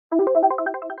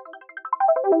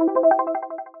Hi,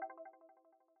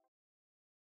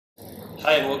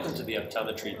 and welcome to the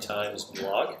Optometry Times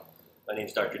blog. My name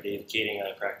is Dr. Dave Kading.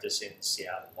 I practice in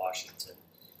Seattle, Washington.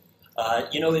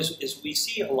 As we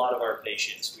see a lot of our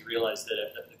patients, we realize that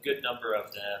a good number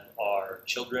of them are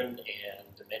children,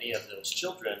 and many of those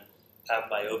children have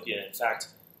myopia. In fact,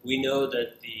 we know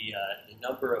that the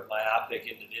number of myopic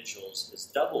individuals has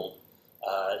doubled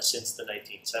since the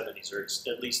 1970s, or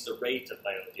at least the rate of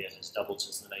myopia has doubled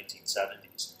since the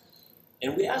 1970s.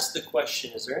 And we ask the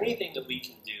question, is there anything that we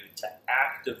can do to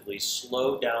actively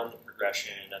slow down the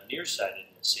progression of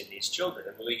nearsightedness in these children?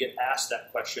 And we get asked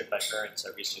that question by parents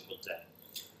every single day.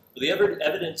 Well, the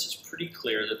evidence is pretty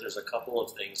clear that there's a couple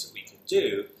of things that we can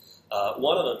do.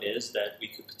 One of them is that we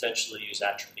could potentially use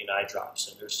atropine eye drops.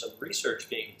 And there's some research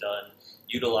being done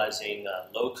utilizing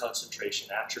low concentration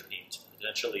atropine to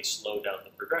potentially slow down the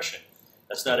progression.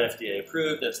 That's not FDA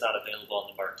approved, that's not available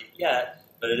on the market yet,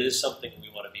 but it is something we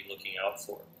want to be looking out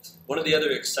for. One of the other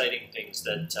exciting things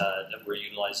that we're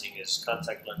utilizing is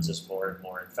contact lenses more and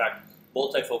more. In fact,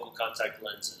 multifocal contact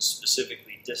lenses,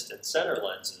 specifically distant center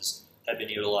lenses, have been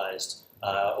utilized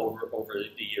over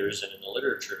the years and in the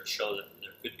literature to show that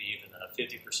there could be even a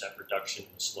 50% reduction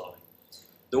in the slowing.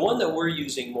 The one that we're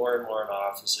using more and more in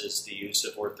office is the use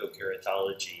of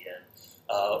orthokeratology. And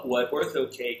what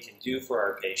Ortho-K can do for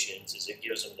our patients is it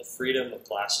gives them the freedom of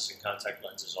glasses and contact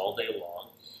lenses all day long,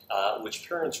 which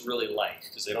parents really like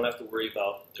because they don't have to worry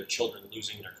about their children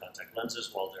losing their contact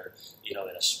lenses while they're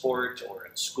in a sport or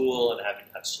in school and having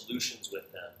to have solutions with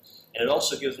them. And it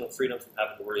also gives them freedom from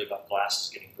having to worry about glasses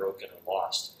getting broken or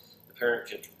lost. The parent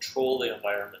can control the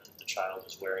environment that the child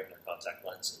is wearing their contact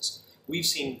lenses. We've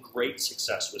seen great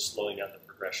success with slowing down the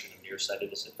progression of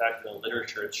nearsightedness. In fact, in the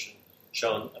literature, it's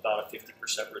shown about a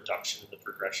 50% reduction in the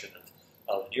progression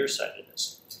of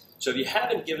nearsightedness. So if you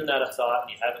haven't given that a thought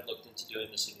and you haven't looked into doing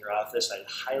this in your office, I'd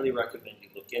highly recommend you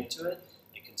look into it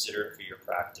and consider it for your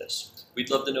practice. We'd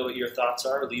love to know what your thoughts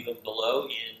are. Leave them below,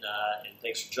 and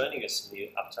thanks for joining us in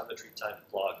the Optometry Times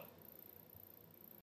blog.